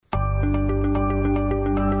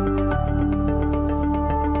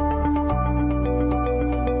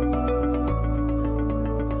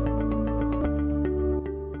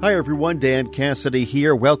Hi everyone, Dan Cassidy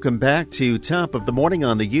here. Welcome back to Top of the Morning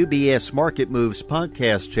on the UBS Market Moves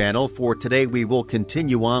podcast channel. For today, we will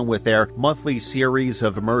continue on with our monthly series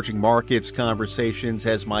of emerging markets conversations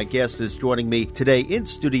as my guest is joining me today in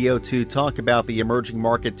studio to talk about the emerging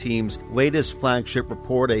market team's latest flagship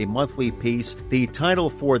report, a monthly piece. The title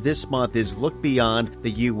for this month is Look Beyond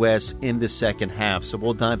the U.S. in the Second Half. So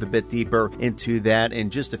we'll dive a bit deeper into that in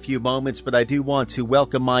just a few moments, but I do want to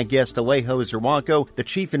welcome my guest, Alejo Czerwonko, the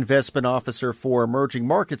Chief Investment Officer for Emerging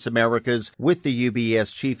Markets Americas with the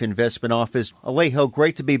UBS Chief Investment Office. Alejo,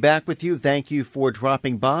 great to be back with you. Thank you for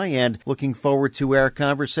dropping by and looking forward to our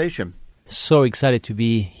conversation. So excited to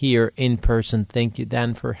be here in person. Thank you,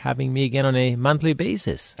 Dan, for having me again on a monthly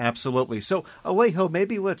basis. Absolutely. So, Alejo,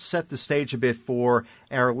 maybe let's set the stage a bit for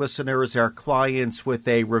our listeners, our clients, with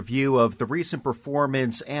a review of the recent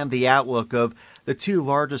performance and the outlook of the two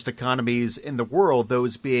largest economies in the world,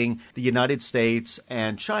 those being the United States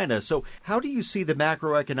and China. So how do you see the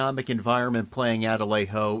macroeconomic environment playing out,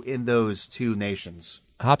 Alejo, in those two nations?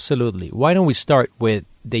 Absolutely. Why don't we start with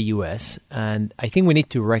the U.S.? And I think we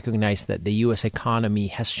need to recognize that the U.S. economy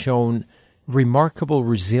has shown remarkable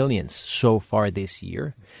resilience so far this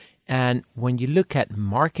year. And when you look at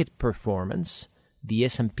market performance, the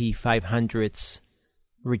S&P 500's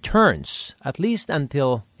returns, at least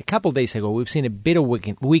until a couple days ago, we've seen a bit of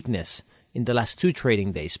weakness in the last two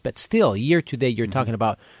trading days. But still, year to date, you're talking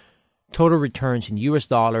about total returns in U.S.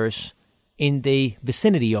 dollars in the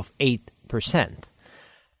vicinity of 8%.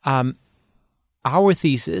 Our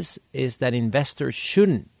thesis is that investors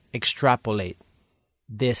shouldn't extrapolate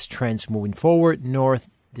these trends moving forward, nor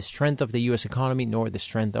the strength of the U.S. economy, nor the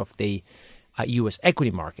strength of the U.S. equity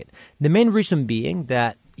market. The main reason being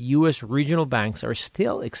that U.S. regional banks are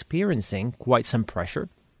still experiencing quite some pressure,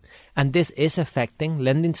 and this is affecting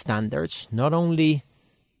lending standards, not only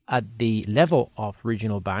at the level of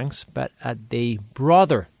regional banks, but at the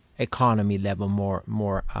broader economy level more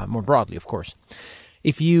broadly, of course.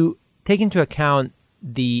 If you take into account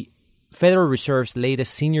the Federal Reserve's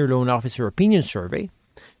latest Senior Loan Officer Opinion Survey,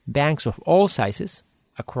 banks of all sizes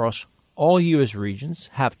across all U.S. regions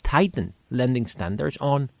have tightened lending standards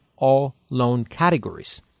on all loan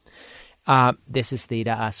categories. This is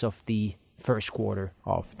data as of the first quarter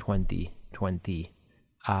of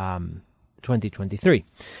 2023.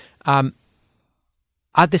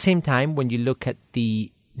 At the same time, when you look at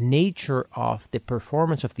the nature of the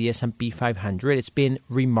performance of the S&P 500, it's been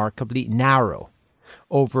remarkably narrow.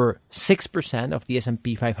 Over 6% of the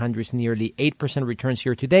S&P 500's nearly 8% returns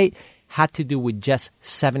year to date had to do with just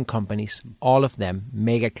 7 companies, all of them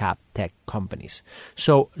mega cap tech companies.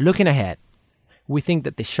 So looking ahead, we think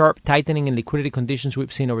that the sharp tightening in liquidity conditions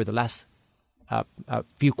we've seen over the last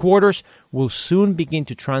few quarters will soon begin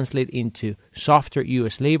to translate into softer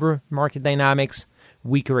U.S. labor market dynamics,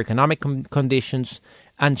 weaker economic conditions,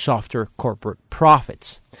 and softer corporate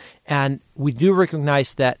profits. And we do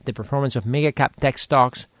recognize that the performance of mega-cap tech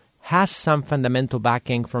stocks has some fundamental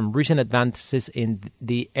backing from recent advances in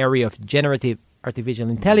the area of generative artificial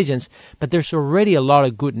intelligence, but there's already a lot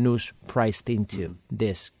of good news priced into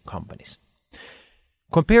these companies.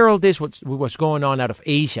 Compare all this with what's going on out of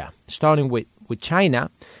Asia, starting with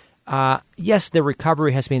China. Yes, the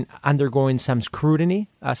recovery has been undergoing some scrutiny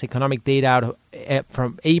as economic data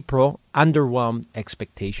from April underwhelmed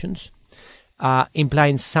expectations,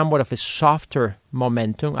 implying somewhat of a softer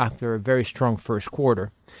momentum after a very strong first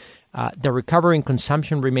quarter. The recovery in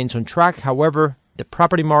consumption remains on track. However, the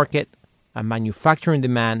property market and manufacturing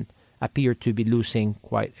demand appear to be losing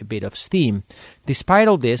quite a bit of steam. Despite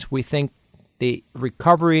all this, we think the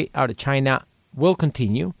recovery out of China will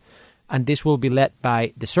continue, and this will be led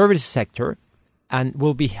by the services sector and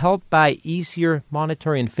will be helped by easier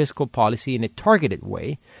monetary and fiscal policy in a targeted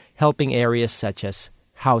way, helping areas such as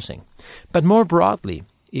housing. But more broadly,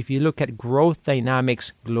 if you look at growth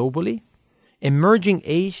dynamics globally, emerging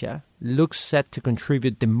Asia looks set to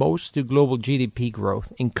contribute the most to global GDP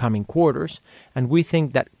growth in coming quarters, and we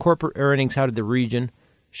think that corporate earnings out of the region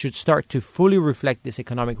should start to fully reflect this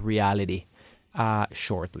economic reality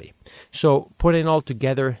shortly. So putting it all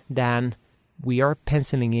together, Dan, we are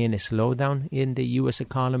penciling in a slowdown in the U.S.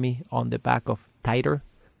 economy on the back of tighter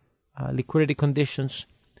liquidity conditions.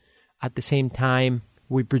 At the same time,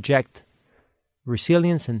 we project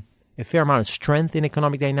resilience and a fair amount of strength in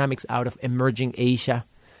economic dynamics out of emerging Asia.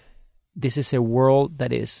 This is a world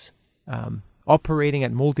that is operating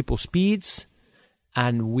at multiple speeds,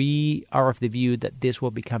 and we are of the view that this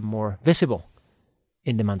will become more visible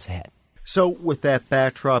in the months ahead. So with that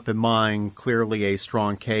backdrop in mind, clearly a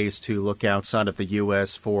strong case to look outside of the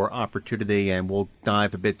U.S. for opportunity, and we'll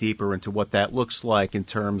dive a bit deeper into what that looks like in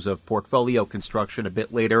terms of portfolio construction a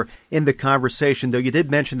bit later in the conversation. Though you did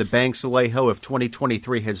mention the banks, Alejo. If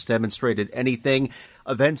 2023 has demonstrated anything,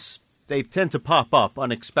 events, they tend to pop up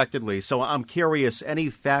unexpectedly. So I'm curious, any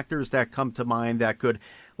factors that come to mind that could,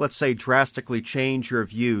 let's say, drastically change your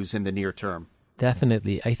views in the near term?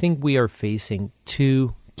 Definitely. I think we are facing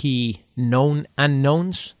two key known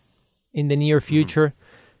unknowns in the near future.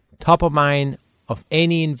 Top of mind of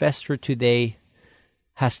any investor today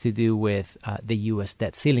has to do with the U.S.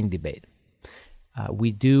 debt ceiling debate.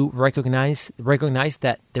 We do recognize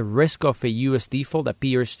that the risk of a U.S. default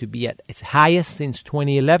appears to be at its highest since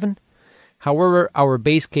 2011. However, our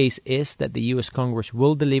base case is that the U.S. Congress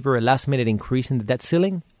will deliver a last-minute increase in the debt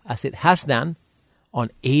ceiling, as it has done on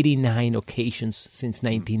 89 occasions since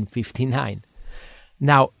 1959.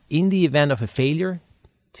 Now, in the event of a failure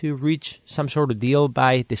to reach some sort of deal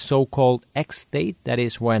by the so-called X date, that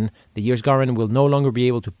is when the U.S. government will no longer be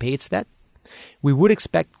able to pay its debt, we would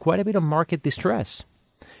expect quite a bit of market distress,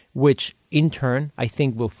 which in turn, I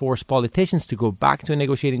think, will force politicians to go back to a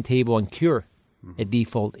negotiating table and cure a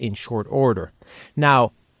default in short order.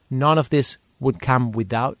 Now, none of this would come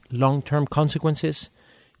without long-term consequences.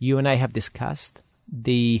 You and I have discussed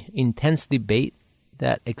the intense debate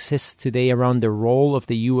that exists today around the role of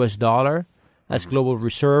the U.S. dollar as global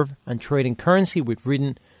reserve and trading currency. We've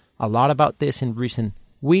written a lot about this in recent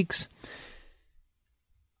weeks.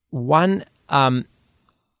 One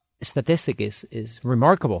statistic is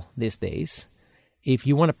remarkable these days. If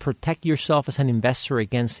you want to protect yourself as an investor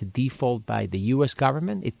against a default by the U.S.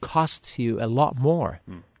 government, it costs you a lot more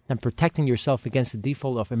than protecting yourself against the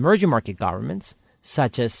default of emerging market governments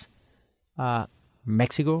such as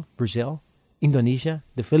Mexico, Brazil, Indonesia,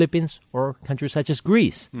 the Philippines, or countries such as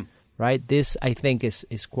Greece, right? This, I think, is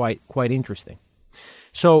quite interesting.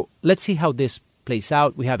 So let's see how this plays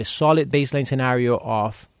out. We have a solid baseline scenario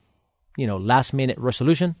of, last-minute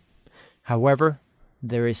resolution. However,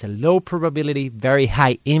 there is a low probability, very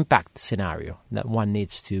high impact scenario that one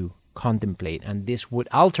needs to contemplate, and this would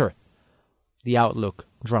alter the outlook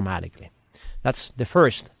dramatically. That's the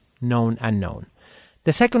first known unknown.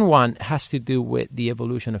 The second one has to do with the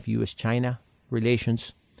evolution of U.S.-China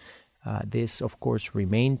relations. This, of course,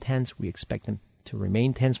 remain tense. We expect them to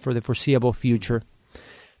remain tense for the foreseeable future.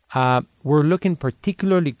 We're looking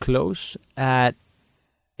particularly close at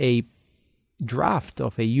a draft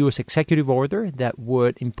of a U.S. executive order that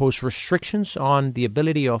would impose restrictions on the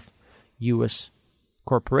ability of U.S.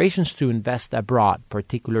 corporations to invest abroad,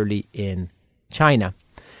 particularly in China.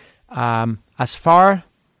 As far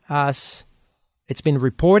as it's been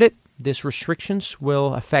reported, these restrictions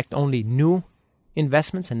will affect only new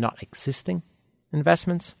investments and not existing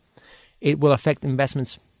investments. It will affect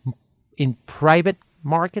investments in private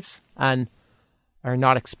markets and are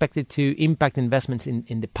not expected to impact investments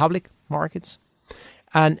in the public markets.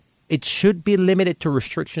 And it should be limited to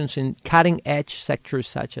restrictions in cutting-edge sectors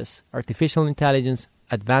such as artificial intelligence,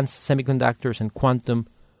 advanced semiconductors, and quantum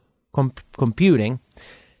computing.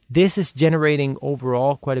 This is generating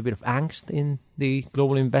overall quite a bit of angst in the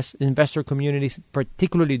global investor communities,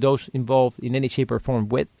 particularly those involved in any shape or form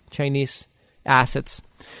with Chinese assets.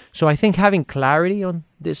 So I think having clarity on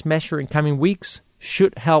this measure in coming weeks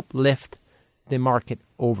should help lift the market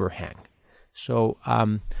overhang. So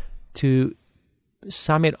to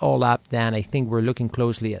sum it all up, then, I think we're looking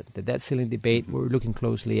closely at the debt ceiling debate. We're looking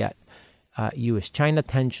closely at U.S.-China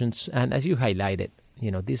tensions. And as you highlighted,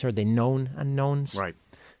 these are the known unknowns. Right.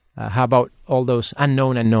 How about all those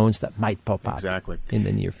unknown unknowns that might pop up exactly in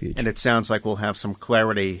the near future? And it sounds like we'll have some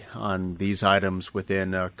clarity on these items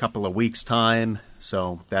within a couple of weeks' time.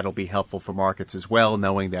 So that'll be helpful for markets as well,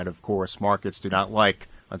 knowing that, of course, markets do not like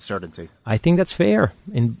uncertainty. I think that's fair.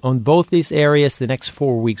 On both these areas, the next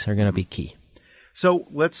 4 weeks are going to be key. So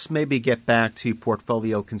let's maybe get back to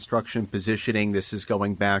portfolio construction positioning. This is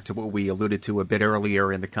going back to what we alluded to a bit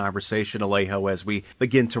earlier in the conversation, Alejo, as we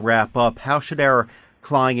begin to wrap up. How should our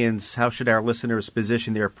clients, how should our listeners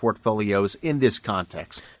position their portfolios in this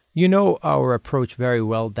context? You know our approach very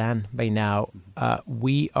well, Dan, by now.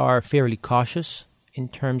 We are fairly cautious in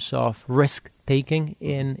terms of risk-taking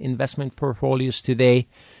in investment portfolios today.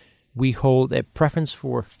 We hold a preference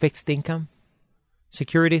for fixed income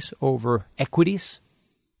securities over equities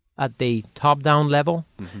at the top-down level.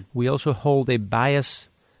 We also hold a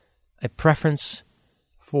preference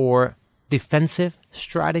for defensive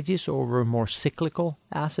strategies over more cyclical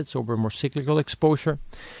assets, over more cyclical exposure.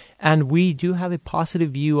 And we do have a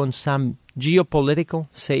positive view on some geopolitical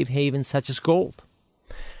safe havens such as gold.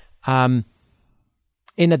 In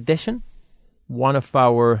addition, one of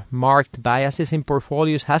our marked biases in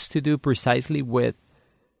portfolios has to do precisely with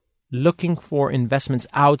looking for investments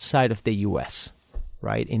outside of the U.S.,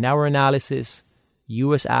 right? In our analysis,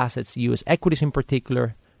 U.S. assets, U.S. equities in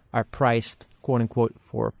particular, are priced, quote unquote,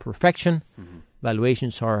 for perfection. Mm-hmm.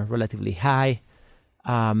 Valuations are relatively high.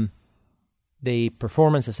 The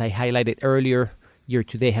performance, as I highlighted earlier, year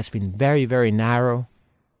to date has been very, very narrow,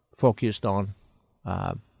 focused on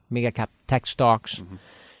mega cap tech stocks. Mm-hmm.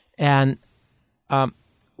 And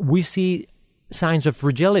we see signs of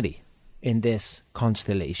fragility in this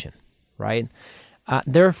constellation, right?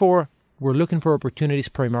 Therefore, we're looking for opportunities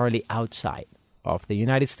primarily outside of the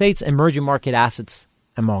United States, emerging market assets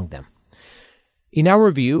among them. In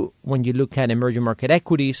our view, when you look at emerging market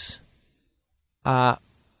equities,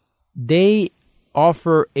 they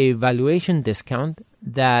offer a valuation discount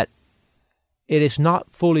that it is not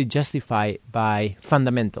fully justified by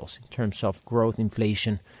fundamentals in terms of growth,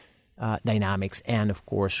 inflation, dynamics, and of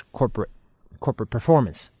course corporate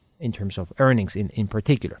performance in terms of earnings in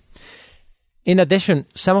particular. In addition,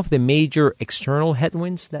 some of the major external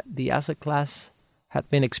headwinds that the asset class had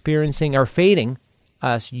been experiencing are fading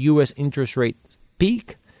as U.S. interest rates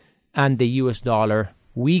peak and the U.S. dollar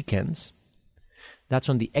weakens. That's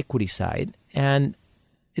on the equity side. And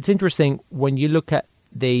it's interesting when you look at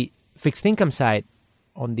the fixed income side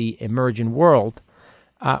on the emerging world,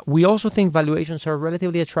 we also think valuations are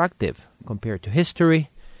relatively attractive compared to history.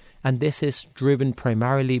 And this is driven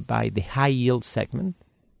primarily by the high yield segment,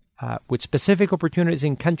 with specific opportunities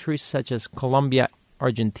in countries such as Colombia,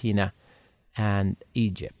 Argentina, and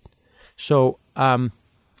Egypt. So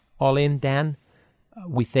all in, Dan,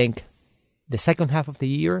 we think the second half of the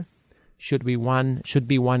year should be one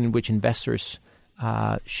in which investors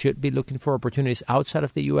should be looking for opportunities outside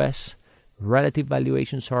of the U.S. Relative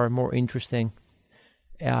valuations are more interesting.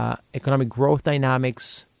 Economic growth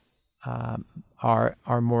dynamics are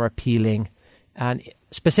more appealing, and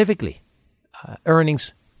specifically,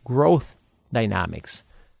 earnings growth dynamics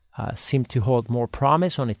seem to hold more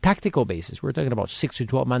promise on a tactical basis. We're talking about 6 to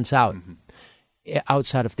 12 months out,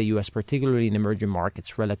 outside of the U.S., particularly in emerging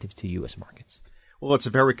markets relative to U.S. markets. Well, it's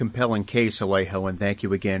a very compelling case, Alejo, and thank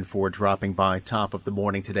you again for dropping by top of the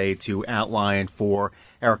morning today to outline for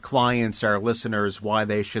our clients, our listeners, why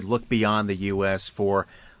they should look beyond the U.S. for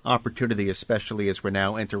opportunity, especially as we're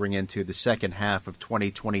now entering into the second half of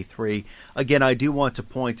 2023. Again, I do want to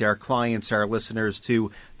point our clients, our listeners,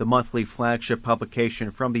 to the monthly flagship publication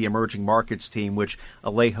from the Emerging Markets team, which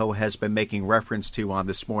Alejo has been making reference to on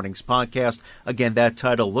this morning's podcast. Again, that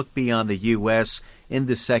title, Look Beyond the U.S. in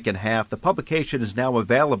the Second Half. The publication is now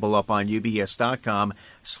available up on ubs.com/CIO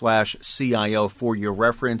for your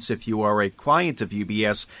reference. If you are a client of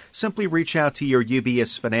UBS, simply reach out to your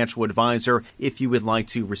UBS financial advisor if you would like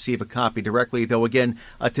to receive a copy directly. Though again,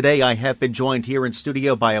 today I have been joined here in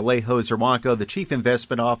studio by Alejo Czerwonko, the Chief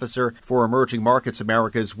Investment Officer for Emerging Markets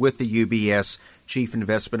Americas with the UBS Chief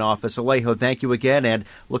Investment Office. Alejo, thank you again, and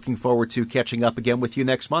looking forward to catching up again with you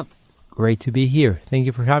next month. Great to be here. Thank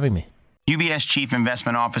you for having me. UBS Chief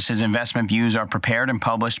Investment Office's investment views are prepared and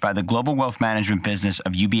published by the global wealth management business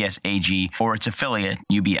of UBS AG or its affiliate,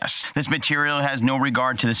 UBS. This material has no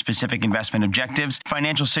regard to the specific investment objectives,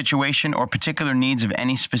 financial situation, or particular needs of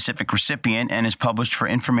any specific recipient and is published for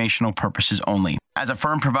informational purposes only. As a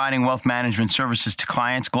firm providing wealth management services to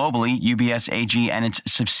clients globally, UBS AG and its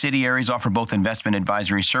subsidiaries offer both investment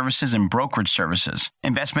advisory services and brokerage services.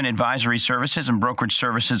 Investment advisory services and brokerage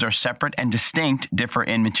services are separate and distinct, differ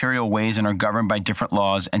in material ways, and are governed by different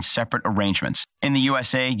laws and separate arrangements. In the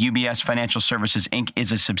USA, UBS Financial Services, Inc.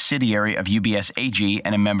 is a subsidiary of UBS AG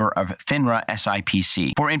and a member of FINRA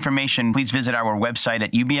SIPC. For information, please visit our website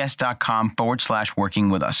at ubs.com/working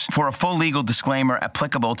with us. For a full legal disclaimer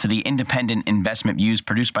applicable to the independent investment views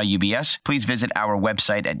produced by UBS, please visit our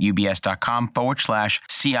website at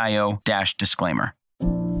ubs.com/CIO-disclaimer.